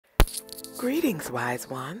Greetings, wise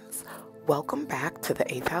ones. Welcome back to the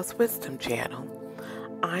 8th House Wisdom channel.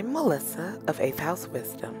 I'm Melissa of 8th House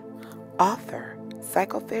Wisdom, author,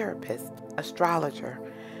 psychotherapist, astrologer,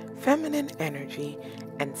 feminine energy,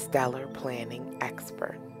 and stellar planning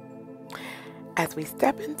expert. As we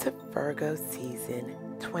step into Virgo season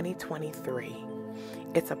 2023,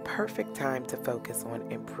 it's a perfect time to focus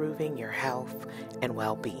on improving your health and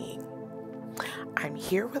well-being. I'm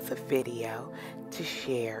here with a video to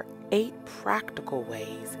share 8 practical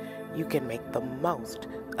ways you can make the most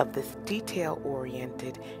of this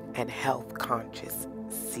detail-oriented and health-conscious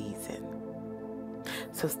season.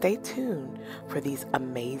 So stay tuned for these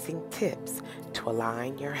amazing tips to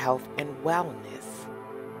align your health and wellness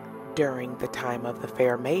during the time of the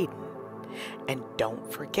fair maiden. And don't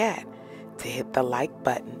forget to hit the like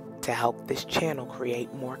button to help this channel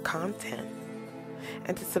create more content,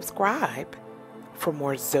 and to subscribe for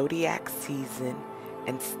more zodiac season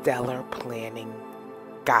and stellar planning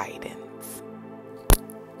guidance.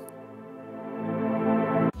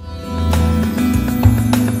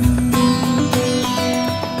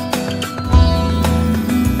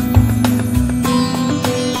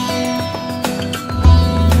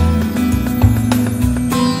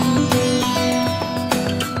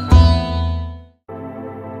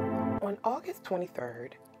 On August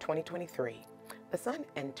 23rd, 2023, the Sun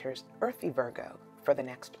enters earthy Virgo for the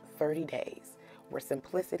next 30 days, where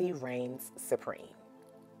simplicity reigns supreme.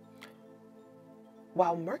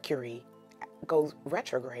 While Mercury goes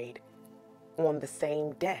retrograde on the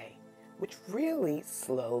same day, which really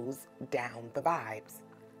slows down the vibes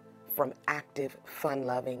from active,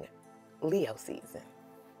 fun-loving Leo season.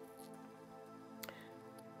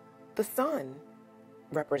 The Sun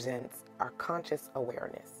represents our conscious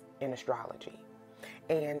awareness in astrology,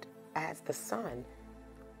 and as the Sun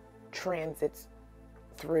transits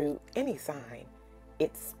through any sign,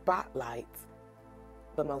 it spotlights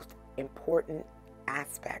the most important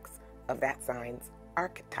aspects of that sign's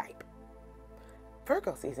archetype.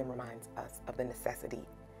 Virgo season reminds us of the necessity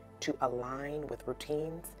to align with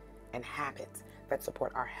routines and habits that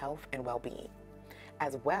support our health and well-being,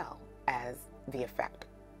 as well as the effect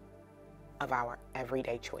of our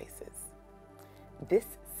everyday choices. This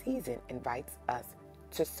season invites us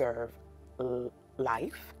to serve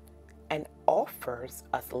life and offers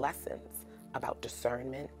us lessons about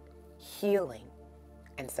discernment, healing,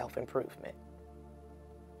 and self-improvement.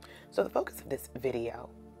 So the focus of this video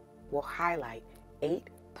will highlight 8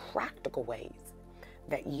 practical ways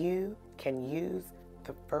that you can use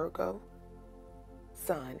the Virgo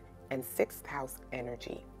Sun and 6th house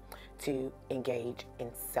energy to engage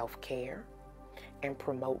in self-care and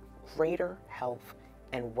promote greater health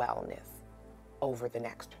and wellness over the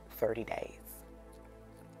next 30 days.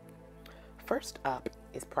 First up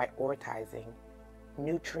is prioritizing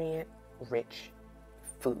nutrient-rich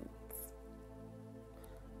foods.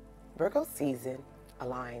 Virgo season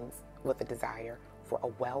aligns with a desire for a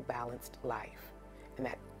well-balanced life, and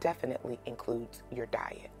that definitely includes your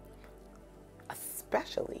diet,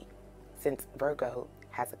 especially since Virgo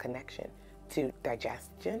has a connection to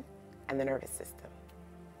digestion and the nervous system.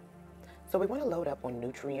 So we want to load up on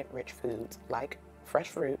nutrient-rich foods like fresh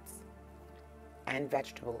fruits and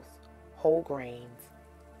vegetables, whole grains,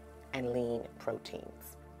 and lean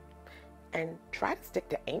proteins. And try to stick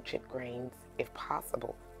to ancient grains if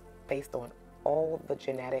possible, based on all the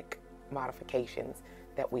genetic modifications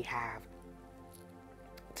that we have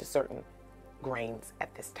to certain grains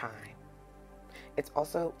at this time. It's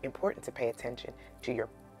also important to pay attention to your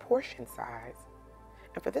portion size.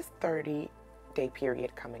 And for this 30-day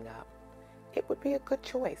period coming up, it would be a good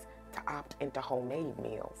choice to opt into homemade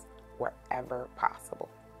meals wherever possible.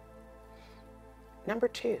 Number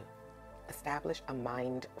 2, establish a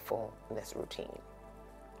mindfulness routine.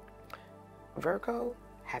 Virgo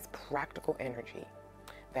has practical energy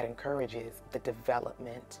that encourages the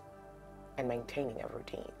development and maintaining of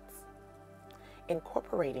routines.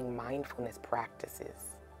 Incorporating mindfulness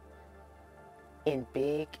practices in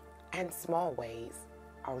big and small ways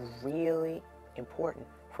are really important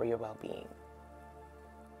for your well-being.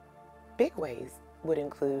 Big ways would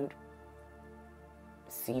include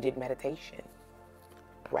seated meditation,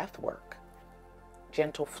 breath work,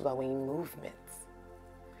 gentle flowing movements.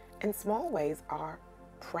 And small ways are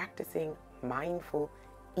practicing mindful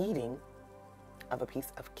eating of a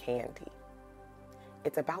piece of candy.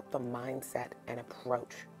 It's about the mindset and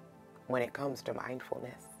approach when it comes to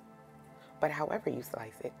mindfulness. But however you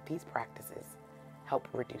slice it, these practices help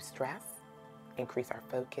reduce stress, increase our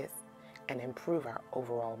focus, and improve our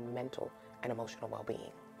overall mental and emotional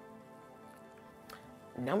well-being.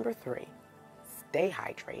 Number 3, stay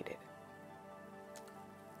hydrated.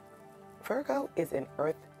 Virgo is an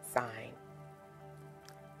earth sign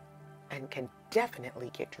and can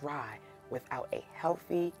definitely get dry without a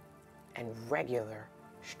healthy and regular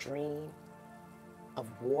stream of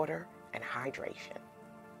water and hydration.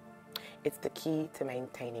 It's the key to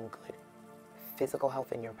maintaining good physical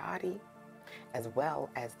health in your body, as well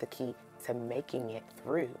as the key to making it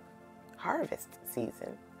through harvest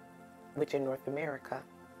season, which in North America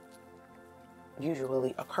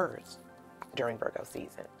usually occurs during Virgo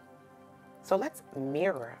season. So let's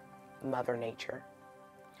mirror Mother Nature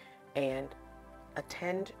and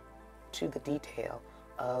attend to the detail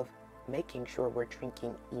of making sure we're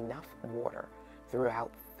drinking enough water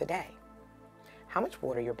throughout the day. How much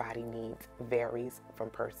water your body needs varies from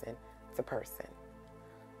person to person,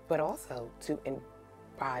 but also to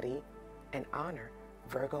embody and honor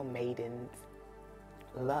Virgo maidens'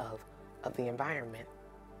 love of the environment,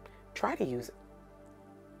 try to use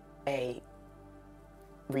a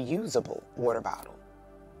reusable water bottle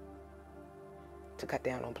to cut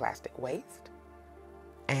down on plastic waste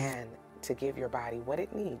and to give your body what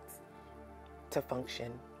it needs to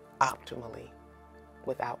function optimally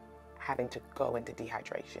without having to go into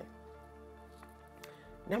dehydration.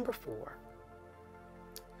 Number 4,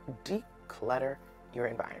 declutter your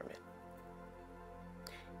environment.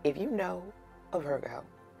 If you know a Virgo,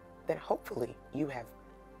 then hopefully you have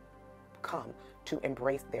come to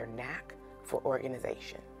embrace their knack for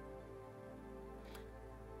organization.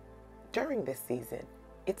 During this season,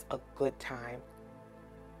 it's a good time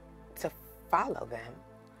to follow them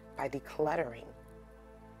by decluttering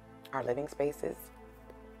our living spaces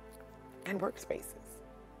and workspaces.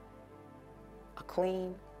 A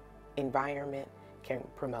clean environment can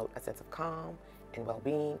promote a sense of calm and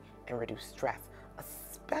well-being and reduce stress,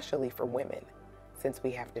 especially for women, since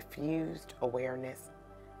we have diffused awareness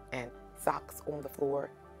and socks on the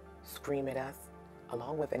floor scream at us,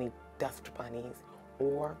 along with any dust bunnies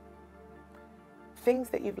or things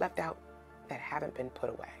that you've left out that haven't been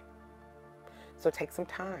put away. So take some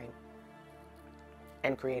time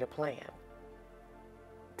and create a plan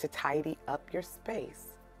to tidy up your space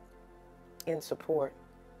in support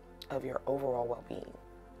of your overall well-being.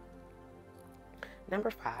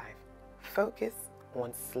 Number 5, focus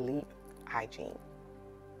on sleep hygiene.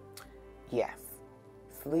 Yes,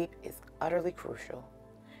 sleep is utterly crucial,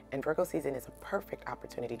 and Virgo season is a perfect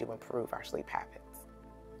opportunity to improve our sleep habits.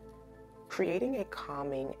 Creating a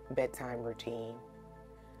calming bedtime routine,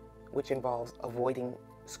 which involves avoiding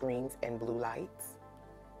screens and blue lights,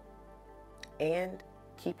 and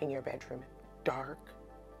keeping your bedroom dark,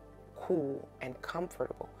 cool, and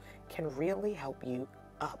comfortable can really help you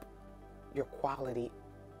up your quality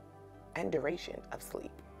and duration of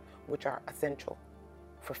sleep, which are essential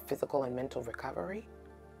for physical and mental recovery,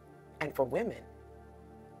 and for women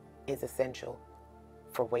is essential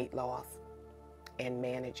for weight loss and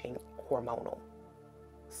managing hormonal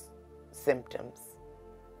symptoms.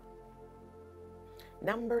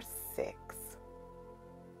 Number 6,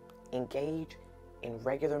 engage in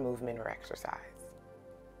regular movement or exercise.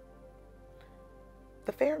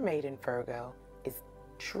 The fair maiden Virgo is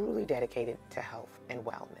truly dedicated to health and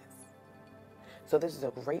wellness. So this is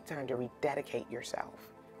a great time to rededicate yourself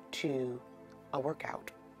to a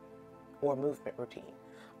workout or movement routine,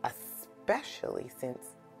 especially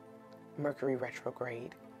since Mercury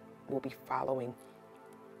retrograde will be following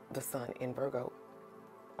the sun in Virgo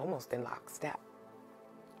almost in lockstep.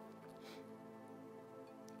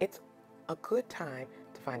 It's a good time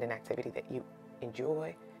to find an activity that you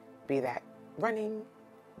enjoy, be that running,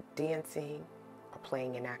 dancing, or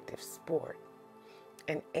playing an active sport,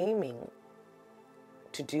 and aiming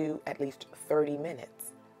to do at least 30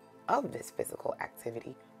 minutes of this physical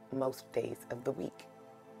activity most days of the week.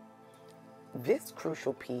 This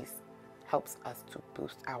crucial piece helps us to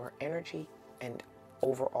boost our energy and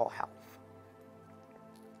overall health.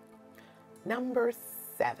 Number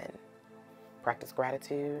 7, practice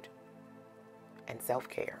gratitude and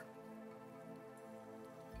self-care.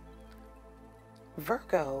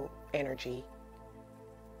 Virgo energy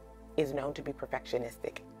is known to be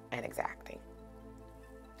perfectionistic and exacting.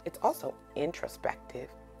 It's also introspective,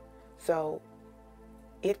 so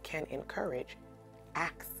it can encourage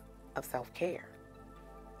acts of self-care.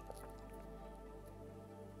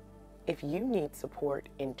 If you need support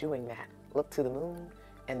in doing that, look to the moon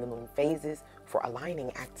and the moon phases for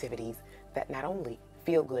aligning activities that not only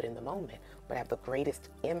feel good in the moment, but have the greatest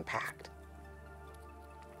impact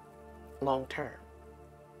long term.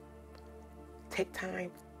 Take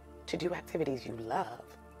time to do activities you love,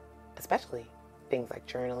 especially things like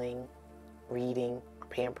journaling, reading,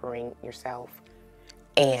 pampering yourself,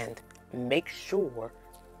 and make sure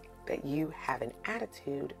that you have an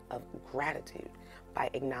attitude of gratitude by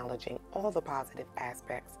acknowledging all the positive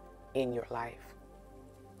aspects in your life,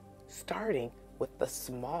 starting with the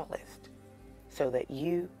smallest, so that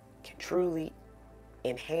you can truly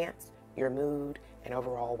enhance your mood and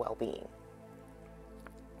overall well-being.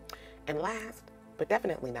 And last, but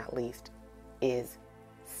definitely not least, is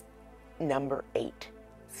number 8,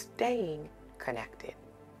 staying connected.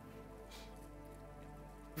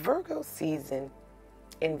 Virgo season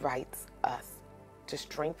invites us to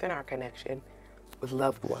strengthen our connection with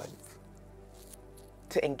loved ones,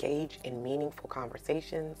 to engage in meaningful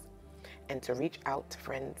conversations, and to reach out to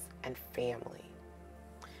friends and family.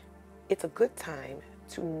 It's a good time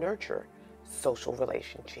to nurture social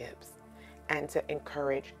relationships and to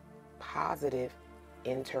encourage positive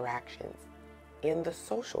interactions in the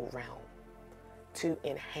social realm to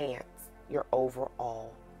enhance your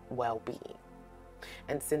overall well-being.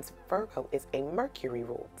 And since Virgo is a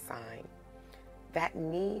Mercury-ruled sign, that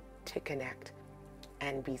need to connect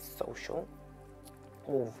and be social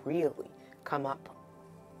will really come up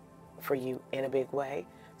for you in a big way.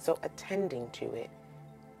 So attending to it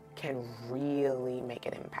can really make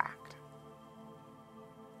an impact.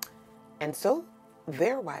 And so,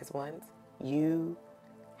 there, wise ones, you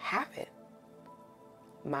have it.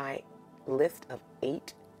 My list of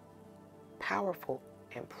 8 powerful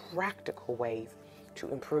and practical ways to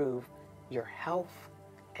improve your health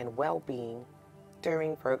and well-being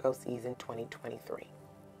during Virgo season 2023.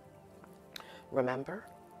 Remember,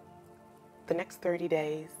 the next 30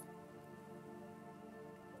 days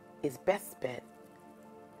is best spent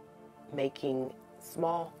making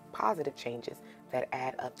small positive changes that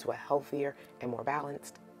add up to a healthier and more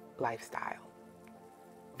balanced lifestyle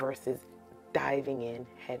versus diving in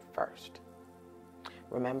head first.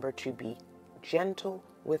 Remember to be gentle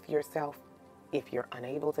with yourself if you're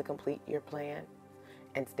unable to complete your plan,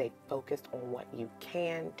 and stay focused on what you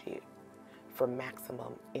can do for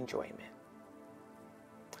maximum enjoyment.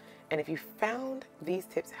 And if you found these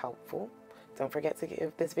tips helpful, don't forget to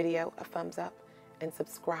give this video a thumbs up and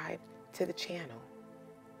subscribe to the channel.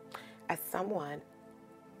 As someone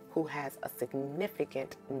who has a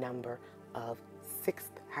significant number of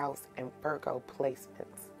 6th house and Virgo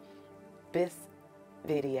placements, this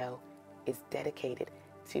video is dedicated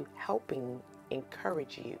to helping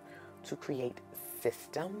encourage you to create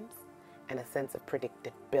systems and a sense of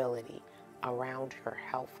predictability around your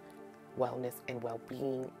health, wellness, and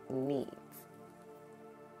well-being needs,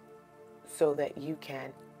 so that you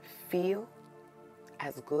can feel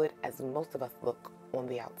as good as most of us look on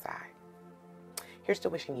the outside. Here's to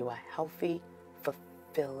wishing you a healthy,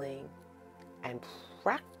 fulfilling, and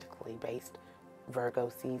practically based Virgo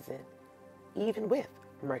season, even with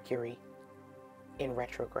Mercury in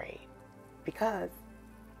retrograde, because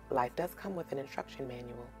life does come with an instruction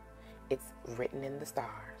manual. It's written in the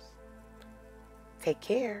stars. Take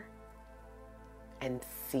care and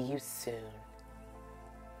see you soon.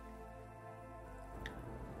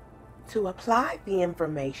 To apply the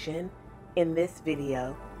information in this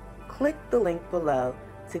video, click the link below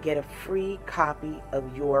to get a free copy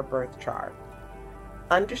of your birth chart.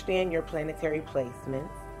 Understand your planetary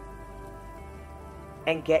placements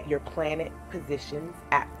and get your planet positions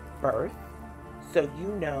at birth, so you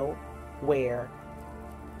know where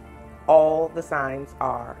all the signs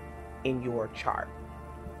are in your chart.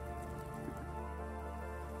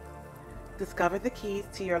 Discover the keys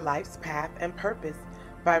to your life's path and purpose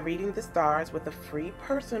by reading the stars with a free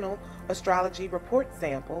personal astrology report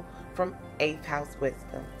sample from 8th House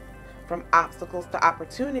Wisdom. From obstacles to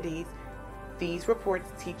opportunities, these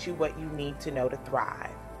reports teach you what you need to know to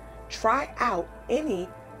thrive. Try out any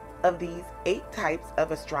of these 8 types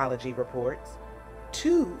of astrology reports,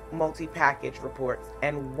 2 multi-package reports,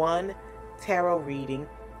 and 1 tarot reading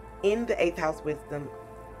in the 8th House Wisdom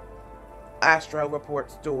Astro Report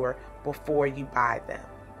store before you buy them.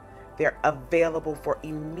 They're available for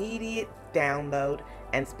immediate download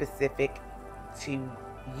and specific to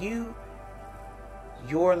you,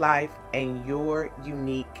 your life, and your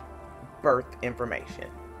unique birth information.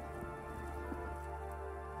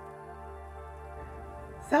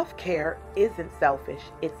 Self-care isn't selfish,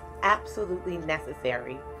 it's absolutely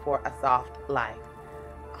necessary for a soft life.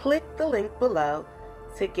 Click the link below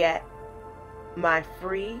to get my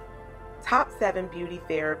free top 7 beauty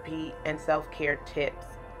therapy and self-care tips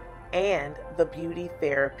and the beauty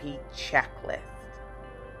therapy checklist.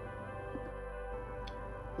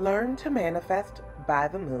 Learn to manifest by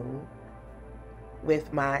the moon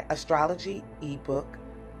with my astrology ebook,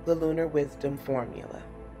 The Lunar Wisdom Formula.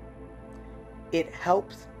 It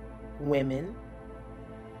helps women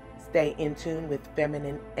stay in tune with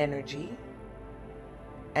feminine energy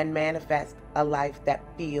and manifest a life that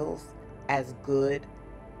feels as good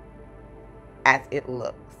as it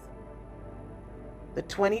looks. The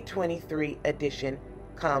 2023 edition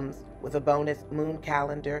comes with a bonus moon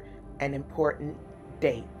calendar and important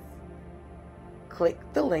dates. Click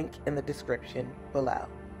the link in the description below.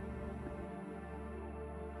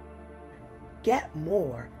 Get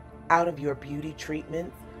more out of your beauty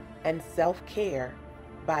treatments and self-care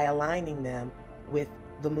by aligning them with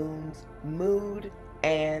the moon's mood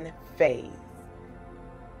and phase.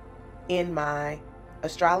 In my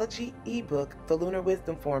astrology ebook, The Lunar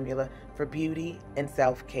Wisdom Formula for Beauty and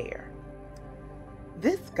Self-Care.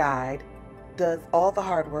 This guide does all the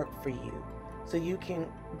hard work for you so you can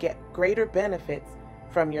get greater benefits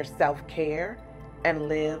from your self-care and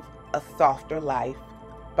live a softer life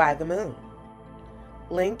by the moon.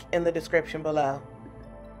 Link in the description below.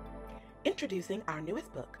 Introducing our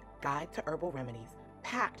newest book, Guide to Herbal Remedies,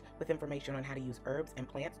 packed with information on how to use herbs and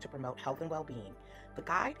plants to promote health and well-being. The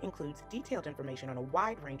guide includes detailed information on a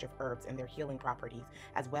wide range of herbs and their healing properties,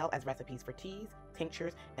 as well as recipes for teas,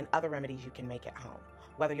 tinctures, and other remedies you can make at home.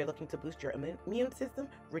 Whether you're looking to boost your immune system,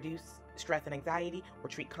 reduce stress and anxiety, or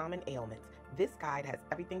treat common ailments, this guide has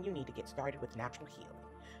everything you need to get started with natural healing.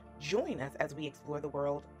 Join us as we explore the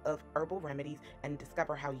world of herbal remedies and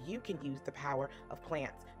discover how you can use the power of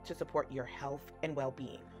plants to support your health and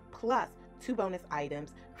well-being. Plus, 2 bonus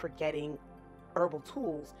items for getting herbal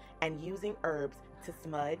tools and using herbs to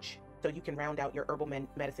smudge so you can round out your herbal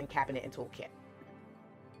medicine cabinet and toolkit.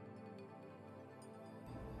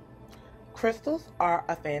 Crystals are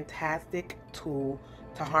a fantastic tool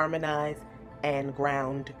to harmonize and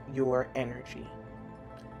ground your energy.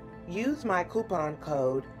 Use my coupon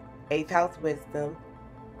code 8th House Wisdom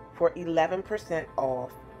for 11%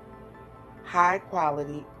 off high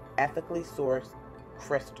quality, ethically sourced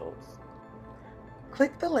crystals.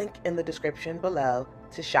 Click the link in the description below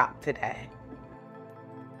to shop today.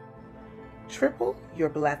 Triple your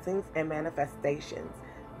blessings and manifestations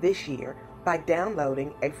this year by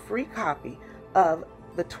downloading a free copy of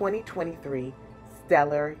the 2023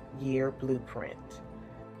 Stellar Year Blueprint.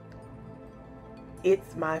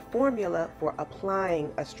 It's my formula for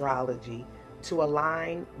applying astrology to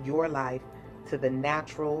align your life to the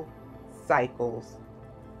natural cycles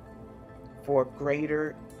for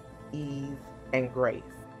greater ease and grace.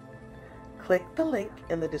 Click the link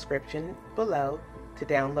in the description below to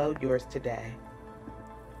download yours today.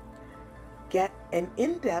 Get an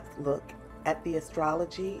in-depth look at the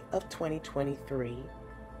astrology of 2023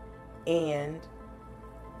 and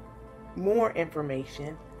more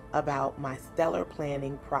information about my stellar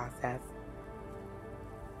planning process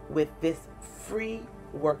with this free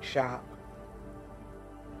workshop.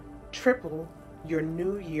 Triple your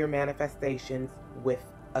New Year manifestations with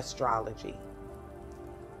astrology.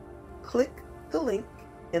 Click the link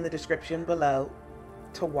in the description below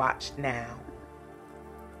to watch now.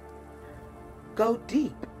 Go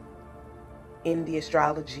deep in the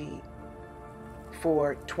astrology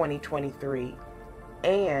for 2023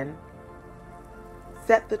 and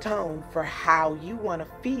set the tone for how you want to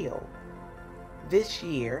feel this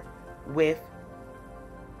year with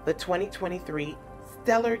the 2023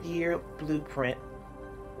 Stellar Year Blueprint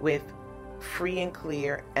with Free and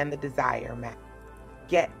Clear and the Desire Map.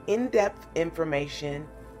 Get in-depth information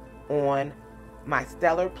on my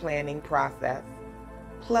stellar planning process,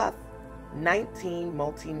 plus 19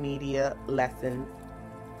 multimedia lessons,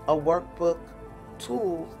 a workbook,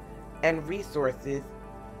 tools, and resources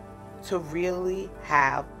to really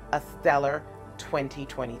have a stellar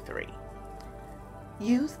 2023.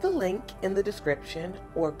 Use the link in the description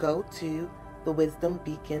or go to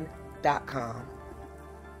thewisdombeacon.com.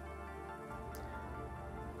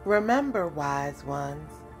 Remember, wise ones,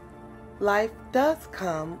 life does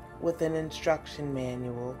come with an instruction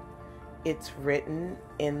manual. It's written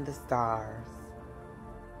in the stars.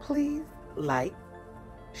 Please like,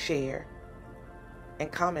 share,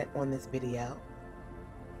 and comment on this video,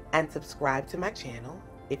 and subscribe to my channel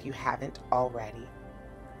if you haven't already.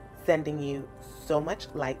 Sending you so much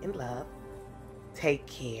light and love. Take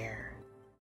care.